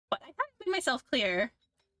making myself clear.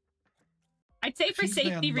 I'd say for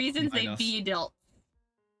safety reasons, they'd be adults.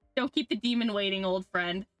 Don't keep the demon waiting, old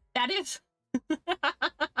friend. That is...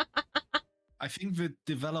 I think the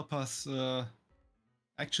developers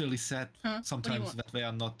actually said sometimes that they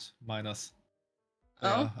are not minors. They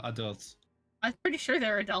are adults. I'm pretty sure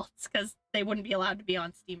they're adults, because they wouldn't be allowed to be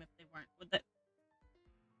on Steam if they weren't, would they?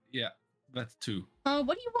 Yeah, that too.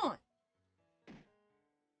 What do you want?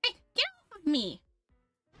 Hey, get off of me!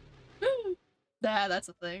 That's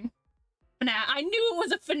a thing. FNAF. I knew it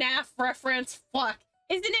was a FNAF reference. Fuck.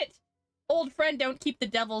 Isn't it? Old friend, don't keep the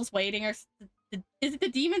devils waiting. Or is it the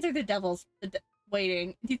demons or the devils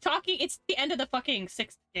waiting? He's talking. It's the end of the fucking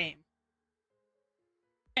 6th game.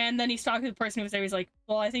 And then he's talking to the person who was there. He's like,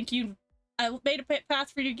 well, I think I made a path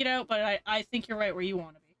for you to get out, but I think you're right where you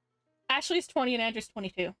want to be. Ashley's 20 and Andrew's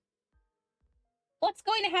 22. What's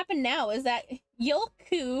going to happen now is that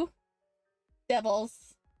Yolku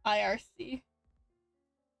Devils IRC.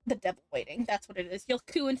 The devil waiting. That's what it is. You'll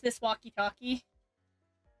coo into this walkie-talkie.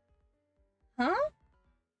 Huh?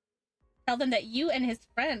 Tell them that you and his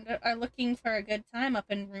friend are looking for a good time up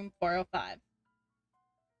in room 405.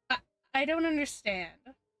 I don't understand.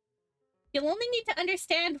 You'll only need to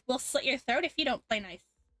understand we'll slit your throat if you don't play nice.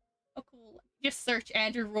 Oh, cool. Just search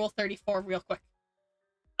Andrew Rule 34 real quick.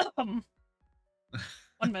 1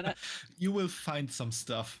 minute. You will find some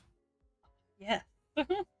stuff. Yeah.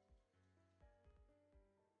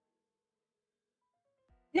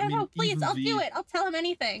 No, please, I'll do it. I'll tell him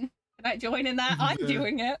anything. Can I join in that? I'm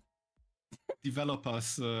doing it.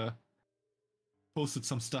 Developers posted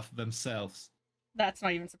some stuff themselves. That's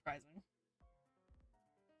not even surprising.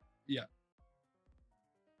 Yeah.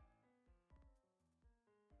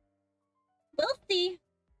 We'll see.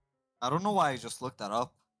 I don't know why I just looked that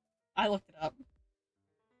up. I looked it up.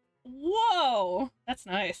 Whoa! That's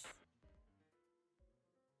nice.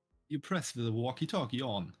 You press the walkie-talkie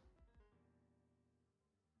on.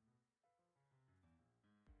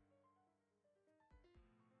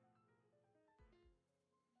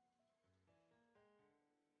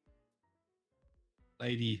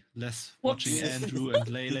 Lady, less watching Andrew and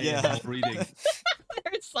Lele and more reading.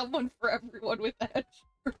 There's someone for everyone with that.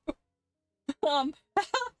 Hello.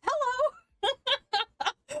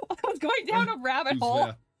 I was going down a rabbit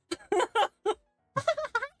hole. Hi,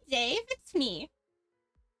 Dave. It's me.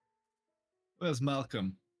 Where's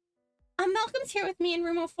Malcolm? Malcolm's here with me in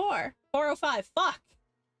room 04. 405. Fuck.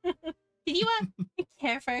 Did you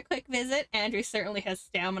care for a quick visit? Andrew certainly has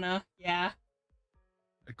stamina. Yeah.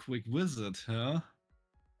 A quick visit, huh?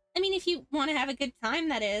 I mean, if you want to have a good time,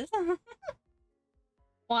 that is.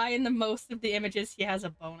 Why in the most of the images he has a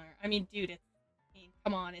boner? I mean, dude,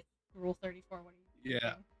 come on, it's Rule 34. What are you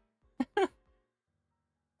doing?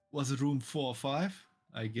 Was it room 4 or 5?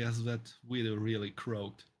 I guess that widow really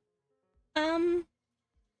croaked.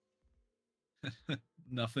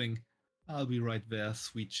 Nothing. I'll be right there,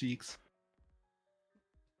 sweet cheeks.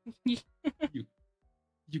 You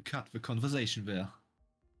cut the conversation there.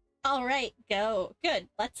 All right, go. Good.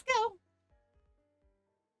 Let's go.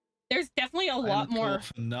 There's definitely a lot more.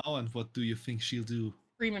 For now, and what do you think she'll do?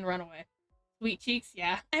 Scream and run away. Sweet cheeks,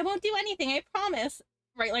 yeah. I won't do anything, I promise.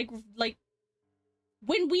 Right, like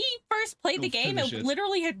when we first played the game, it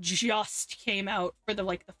literally had just came out for the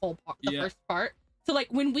full part, the first part. So like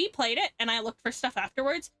when we played it and I looked for stuff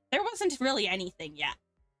afterwards, there wasn't really anything yet.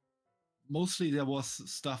 Mostly there was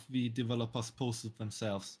stuff the developers posted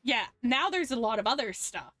themselves. Yeah, now there's a lot of other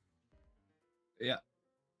stuff. Yeah.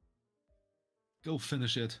 Go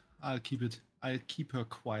finish it. I'll keep her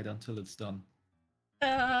quiet until it's done.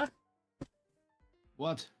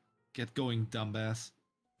 What? Get going, dumbass.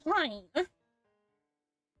 Fine.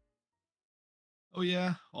 Oh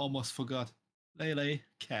yeah, almost forgot. Lele,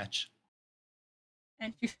 catch.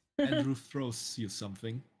 Andrew throws you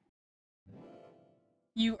something.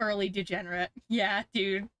 You early degenerate. Yeah,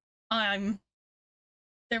 dude.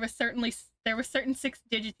 There were certain 6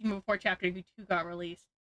 digits even before Chapter 2 got released.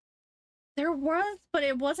 There was, but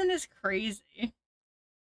it wasn't as crazy.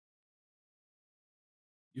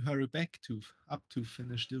 You hurry back up to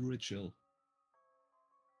finish the ritual.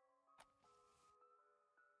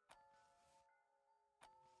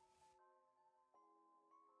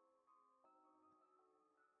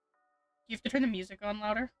 Do you have to turn the music on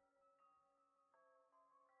louder?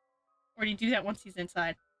 Or do you do that once he's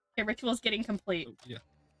inside? Okay, ritual's getting complete. Oh, yeah.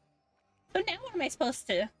 So now what am I supposed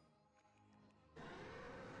to...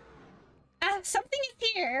 something is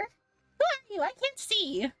here. Who are you? I can't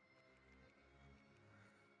see.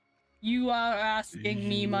 You are asking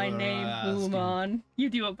me my name, Human. You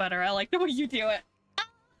do it better. I like the way you do it.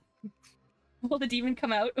 Will the demon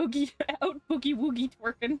come out? Oogie out, boogie woogie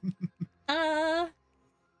twerking.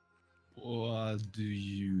 What do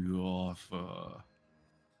you offer?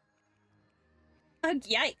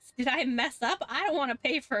 Yikes. Did I mess up? I don't want to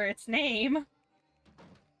pay for its name.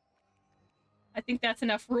 I think that's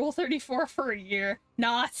enough. Rule 34 for a year.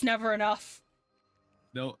 Nah, it's never enough.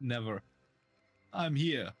 No, never. I'm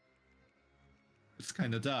here. It's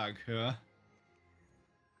kinda dark, huh?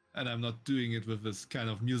 And I'm not doing it with this kind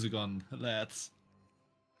of music on, lads.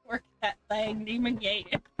 Work that thing, Demon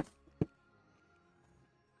Gate.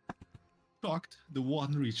 Shocked, the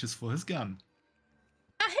warden reaches for his gun.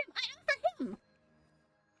 I offer him.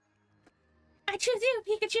 I choose you,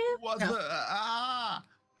 Pikachu. What the? Ah!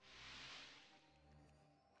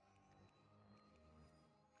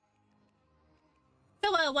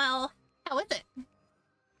 So, well, how is it?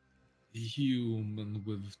 Human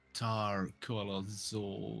with tar-colored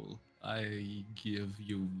soul, I give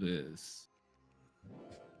you this.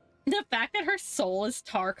 The fact that her soul is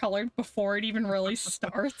tar-colored before it even really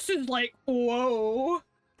starts is like, whoa.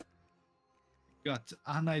 Got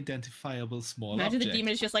unidentifiable small Imagine object. the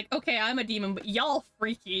demon is just like, okay, I'm a demon, but y'all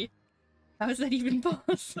freaky. How is that even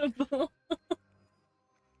possible?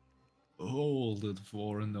 Hold it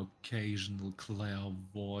for an occasional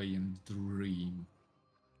clairvoyant dream.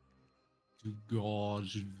 To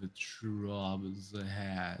gauge the troubles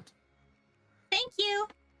ahead. Thank you.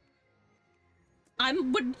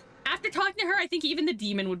 After talking to her, I think even the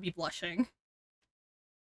demon would be blushing.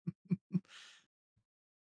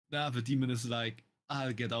 Nah, the demon is like,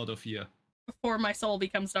 I'll get out of here. Before my soul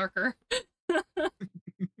becomes darker.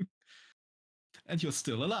 And you're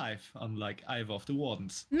still alive, unlike either of the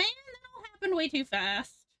wardens. Man, that all happened way too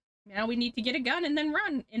fast. Now we need to get a gun and then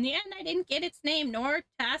run. In the end, I didn't get its name nor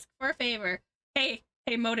ask for a favor. Hey,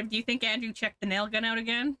 Motive, do you think Andrew checked the nail gun out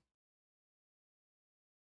again?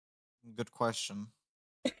 Good question.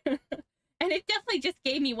 And it definitely just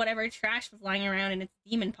gave me whatever trash was lying around in its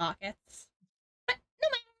demon pockets. But no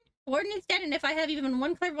matter. The warden is dead, and if I have even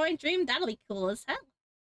one clairvoyant dream, that'll be cool as hell.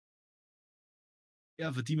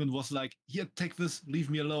 Yeah, the demon was like, here, take this,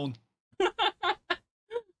 leave me alone.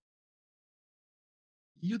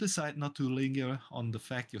 You decide not to linger on the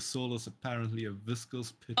fact your soul is apparently a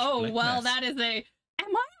viscous pitch black mess. That is a...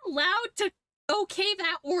 Am I allowed to okay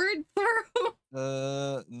that word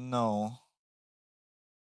through? No.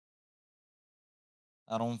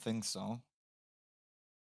 I don't think so.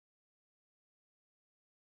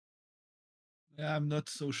 Yeah, I'm not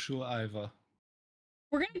so sure either.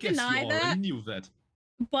 We're gonna Guess deny you already that, knew that.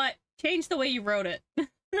 but change the way you wrote it.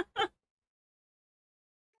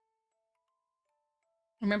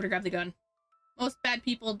 Remember to grab the gun. Most bad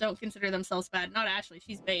people don't consider themselves bad. Not Ashley.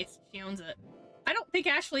 She's base. She owns it. I don't think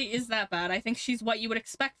Ashley is that bad. I think she's what you would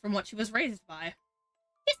expect from what she was raised by.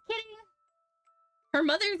 Just kidding. Her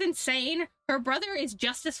mother's insane. Her brother is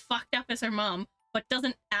just as fucked up as her mom, but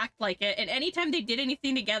doesn't act like it. And anytime they did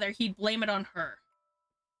anything together, he'd blame it on her.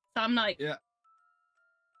 So I'm like... Yeah.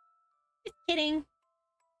 Just kidding.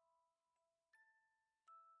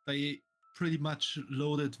 They pretty much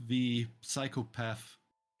loaded the psychopath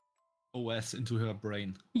OS into her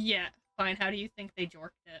brain. Yeah, fine. How do you think they jorked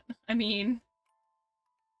it? I mean...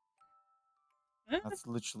 That's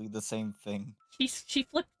literally the same thing. She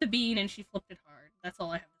flipped the bean and she flipped it hard. That's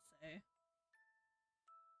all I have to say.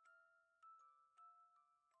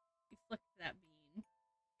 She flipped that bean.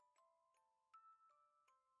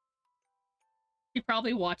 She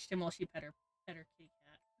probably watched him while she pet her kitty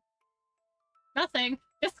cat. Nothing.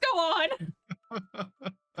 Just go on!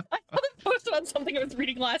 I saw them posted on something I was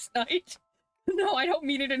reading last night. No, I don't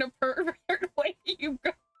mean it in a pervert way. You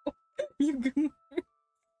go. You go.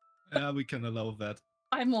 Yeah, we can allow that.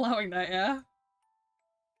 I'm allowing that, yeah.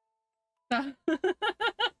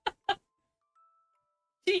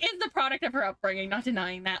 She is the product of her upbringing, not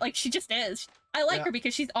denying that. Like, she just is. I like her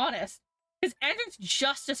because she's honest. Because Andrew's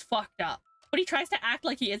just as fucked up. But he tries to act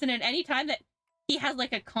like he isn't, and any time that he has,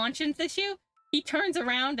 like, a conscience issue, he turns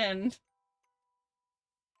around and...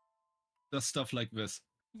 does stuff like this.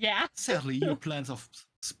 Yeah. Sadly, your plans of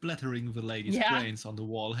splattering the lady's brains on the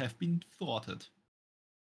wall have been thwarted.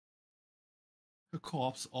 Her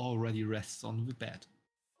corpse already rests on the bed.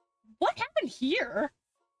 What happened here?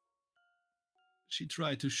 She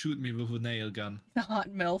tried to shoot me with a nail gun. The hot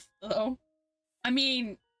MILF, though. I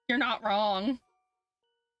mean, you're not wrong.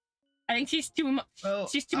 I think she's too much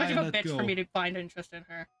of a bitch for me to find interest in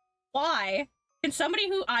her. Why? Can somebody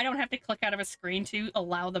who I don't have to click out of a screen to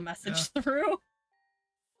allow the message through?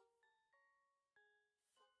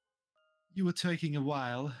 You were taking a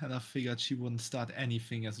while, and I figured she wouldn't start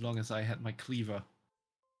anything as long as I had my cleaver.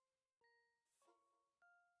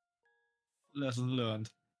 Lesson learned.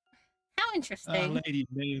 How interesting. Lady,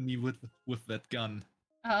 nail me with that gun.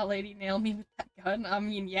 Lady, nail me with that gun. I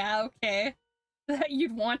mean, yeah, okay.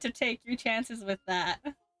 You'd want to take your chances with that.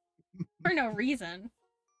 For no reason.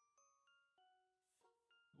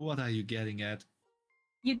 What are you getting at?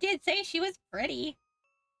 You did say she was pretty.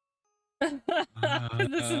 This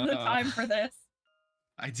is the time for this.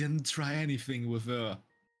 I didn't try anything with her.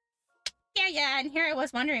 Yeah, and here I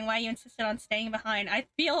was wondering why you insisted on staying behind. I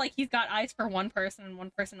feel like he's got eyes for one person and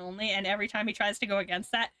one person only, and every time he tries to go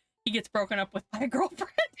against that, he gets broken up with by a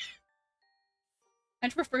girlfriend.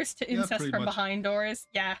 And refers to incest from behind doors.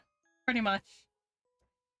 Yeah, pretty much.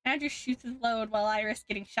 Andrew shoots his load while Iris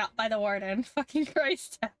getting shot by the warden. Fucking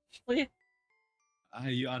Christ, Ashley. Are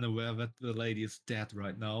you unaware that the lady is dead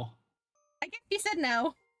right now? I guess he said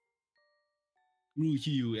no. Screw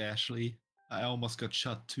you, Ashley. I almost got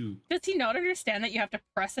shot too. Does he not understand that you have to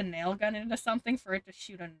press a nail gun into something for it to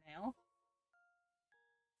shoot a nail?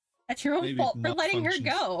 That's your own fault for letting her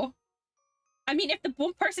go. I mean, if the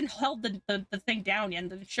one person held the thing down, yeah,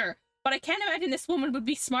 then sure. But I can't imagine this woman would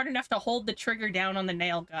be smart enough to hold the trigger down on the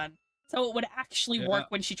nail gun, so it would actually work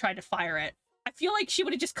when she tried to fire it. I feel like she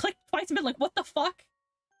would have just clicked twice and been like, what the fuck?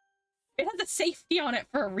 It has a safety on it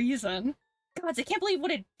for a reason. Gods, I can't believe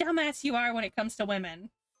what a dumbass you are when it comes to women.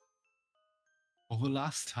 Well, the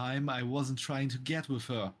last time I wasn't trying to get with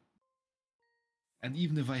her. And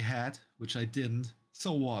even if I had, which I didn't,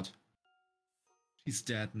 so what? She's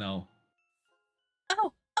dead now.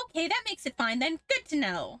 Oh, okay, that makes it fine then. Good to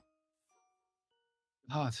know.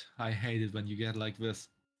 God, I hate it when you get like this.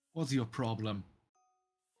 What's your problem?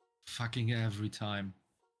 Fucking every time.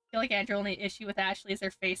 I feel like Andrew's only issue with Ashley is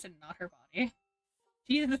her face and not her body.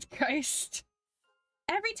 Jesus Christ.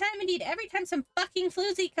 Every time, indeed, every time some fucking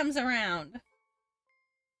floozy comes around.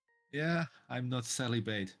 Yeah, I'm not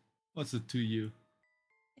celibate. What's it to you?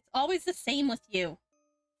 It's always the same with you.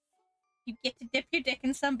 You get to dip your dick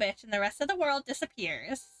in some bitch and the rest of the world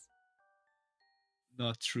disappears.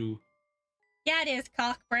 Not true. Yeah, it is,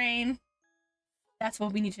 cockbrain. That's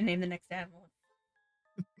what we need to name the next animal.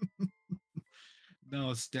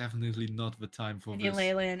 No, it's definitely not the time for Andy this.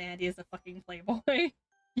 Layla and Andy is a fucking playboy.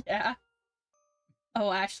 Yeah.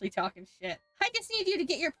 Oh, Ashley talking shit. I just need you to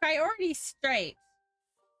get your priorities straight.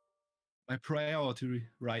 My priority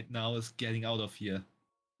right now is getting out of here.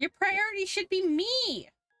 Your priority should be me.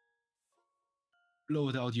 Blow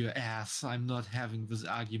it out your ass. I'm not having this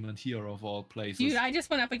argument here of all places. Dude, I just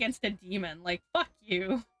went up against a demon. Like, fuck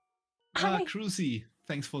you. Cruci,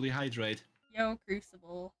 thanks for the hydrate. Yo,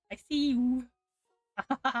 Crucible. I see you.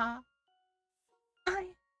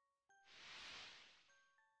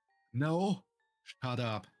 No? Shut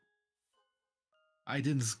up. I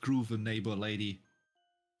didn't screw the neighbor lady.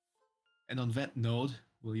 And on that note,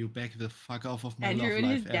 will you back the fuck off of my Andrew love in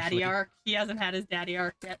life, his daddy Ashley? arc. He hasn't had his daddy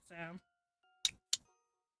arc yet, Sam.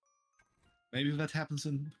 Maybe that happens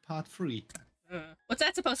in part 3. What's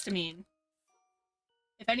that supposed to mean?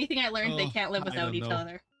 If anything, I learned they can't live without each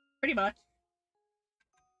other. Pretty much.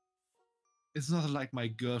 It's not like my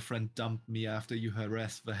girlfriend dumped me after you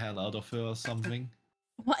harassed the hell out of her or something.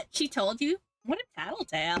 What? She told you? What a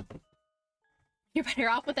tattletale. You're better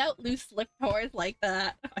off without loose-lipped whores like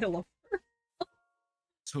that. I love her.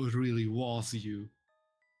 So it really was you.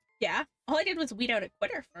 Yeah, all I did was weed out a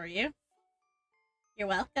quitter for you. You're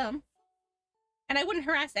welcome. And I wouldn't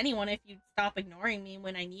harass anyone if you'd stop ignoring me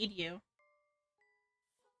when I need you.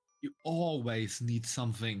 You always need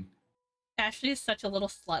something. Ashley is such a little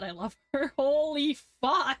slut. I love her. Holy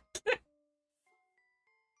fuck.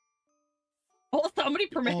 Oh, somebody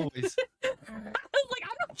permit. Always. I was like,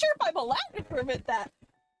 I'm not sure if I'm allowed to permit that.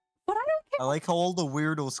 But I don't care. I like how all the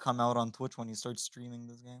weirdos come out on Twitch when you start streaming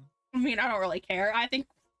this game. I mean, I don't really care. I think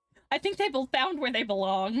they both found where they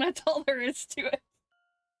belong. That's all there is to it.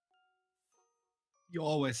 You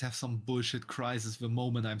always have some bullshit crisis the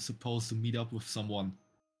moment I'm supposed to meet up with someone.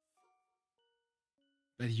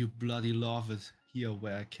 Bet you bloody love it here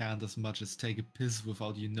where I can't as much as take a piss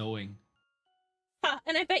without you knowing. Ha,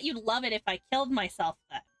 and I bet you'd love it if I killed myself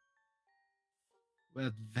then.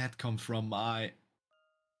 Where'd that come from?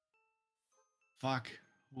 Fuck,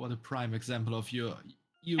 what a prime example of you.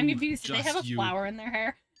 I'm confused. Do they have a you. flower in their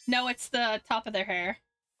hair? No, it's the top of their hair.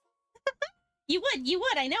 You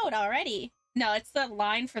would, I know it already. No, it's the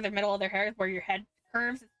line for the middle of their hair where your head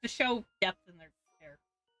curves. It's to show depth in their hair.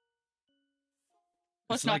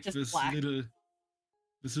 So it's not like just this black.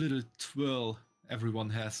 This little twirl everyone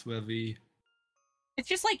has where the... It's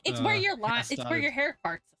just like, it's where your line, it's where your hair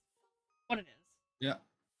parts. What it is. Yeah.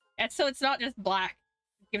 And so it's not just black.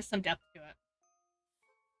 It gives some depth to it.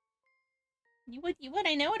 You would,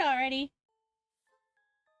 I know it already.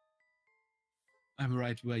 I'm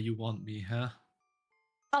right where you want me, huh?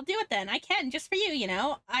 I'll do it then. I can, just for you, you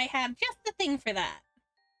know? I have just the thing for that.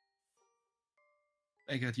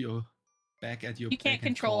 Back at your You can't beck and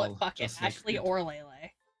control it, call, fuck it. just like Ashley it or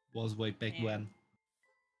Lele. was way back Man. when.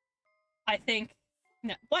 I think...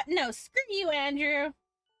 No. What? No, screw you, Andrew.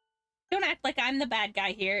 Don't act like I'm the bad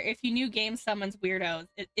guy here. If you knew game summons weirdos,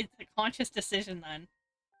 it's a conscious decision then.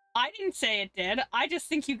 I didn't say it did. I just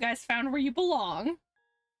think you guys found where you belong.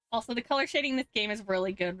 Also, the color shading in this game is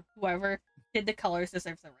really good. Whoever did the colors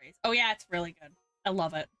deserves a raise. Oh yeah, it's really good. I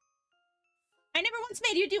love it. I never once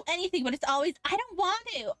made you do anything, but it's always, I don't want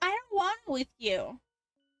to. I don't want it with you.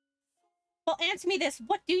 Well, answer me this.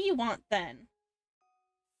 What do you want then?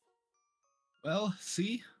 Well,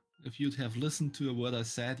 see? If you'd have listened to what I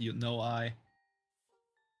said, you'd know I...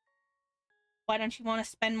 Why don't you want to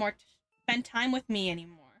spend time with me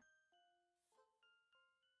anymore?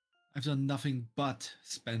 I've done nothing but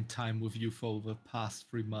spend time with you for the past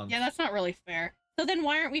 3 months. Yeah, that's not really fair. So then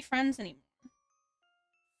why aren't we friends anymore?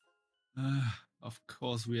 Of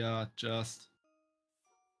course we are, just...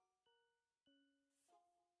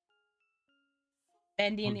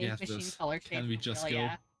 Bendy and Forget machine this. color Can shades we were just real, go?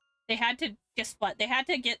 yeah. They had to just what? They had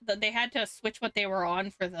to switch what they were on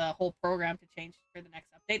for the whole program to change for the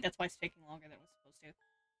next update. That's why it's taking longer than it was supposed to.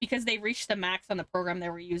 Because they reached the max on the program they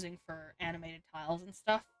were using for animated tiles and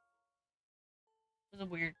stuff. It was a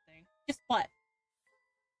weird thing. Just what?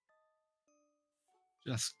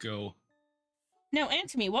 Just go. No,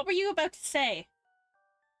 answer me. What were you about to say?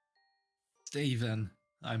 Stay then.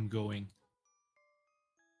 I'm going.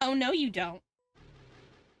 Oh, no, you don't.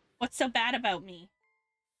 What's so bad about me?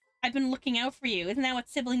 I've been looking out for you. Isn't that what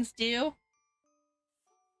siblings do?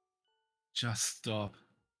 Just stop.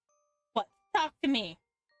 What? Talk to me.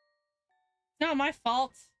 It's not my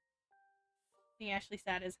fault. Being Ashley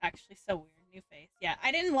sad is actually so weird. New face. Yeah,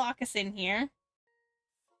 I didn't lock us in here.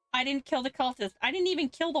 I didn't kill the cultist. I didn't even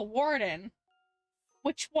kill the warden.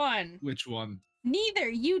 Which one? Which one? Neither.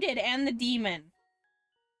 You did and the demon.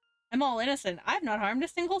 I'm all innocent. I've not harmed a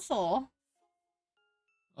single soul.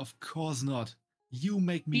 Of course not. You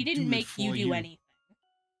make me He didn't do make it for you do anything.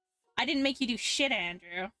 I didn't make you do shit,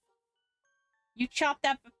 Andrew. You chopped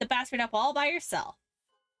up the bastard up all by yourself.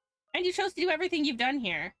 And you chose to do everything you've done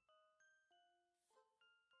here.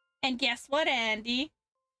 And guess what, Andy?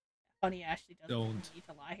 Funny Ashley doesn't need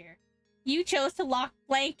to lie here. You chose to lock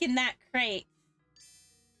Blank in that crate.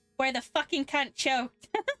 Where the fucking cunt choked.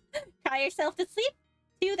 Cry yourself to sleep?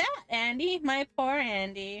 Do that, Andy. My poor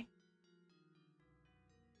Andy.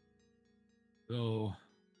 Oh.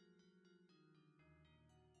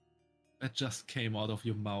 That just came out of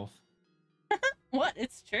your mouth. What?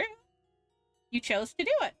 It's true. You chose to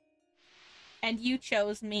do it. And you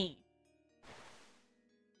chose me.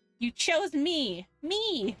 You chose me.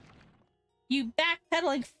 Me. You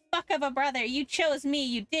backpedaling fuck of a brother. You chose me.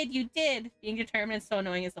 You did. You did. Being determined and so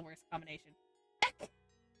annoying is the worst combination. Heck.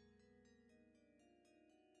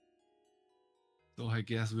 So I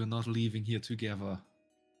guess we're not leaving here together.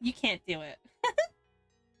 You can't do it.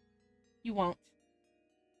 You won't.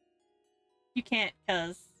 You can't,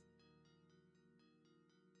 cuz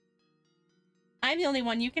I'm the only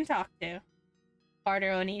one you can talk to.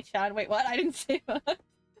 Harder on each side. Wait, what? I didn't say that.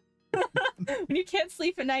 When you can't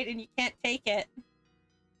sleep at night and you can't take it,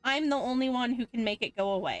 I'm the only one who can make it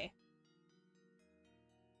go away.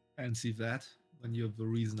 Fancy that, when you're the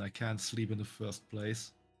reason I can't sleep in the first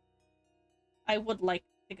place. I would like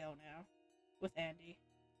to go now. With Andy.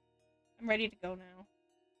 I'm ready to go now.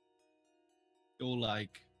 Go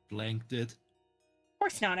like Blank did. Of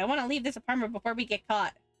course not. I want to leave this apartment before we get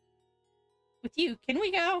caught. With you, can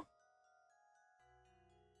we go?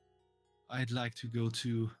 I'd like to go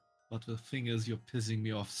too, but the thing is you're pissing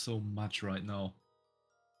me off so much right now.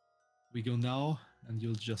 We go now, and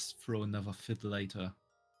you'll just throw another fit later.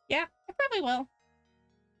 Yeah, I probably will.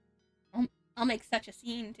 I'll make such a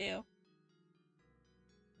scene, too.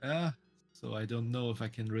 Yeah, so I don't know if I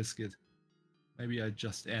can risk it. Maybe I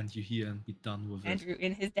just end you here and be done with Andrew it.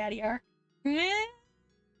 in his daddy arc.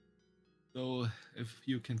 So, if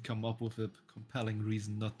you can come up with a compelling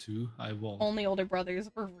reason not to, I won't. Only older brothers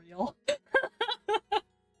were real.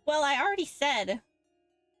 Well, I already said.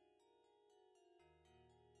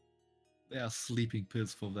 There are sleeping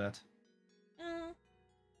pills for that.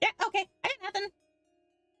 Yeah, okay. I got nothing.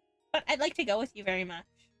 But I'd like to go with you very much.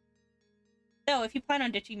 So, if you plan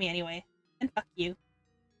on ditching me anyway, then fuck you.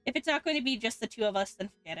 If it's not going to be just the two of us, then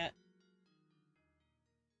forget it.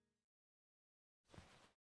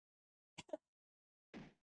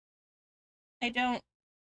 I don't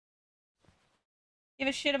give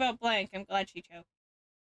a shit about Blank. I'm glad she choked.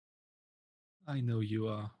 I know you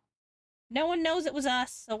are. No one knows it was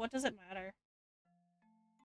us, so what does it matter?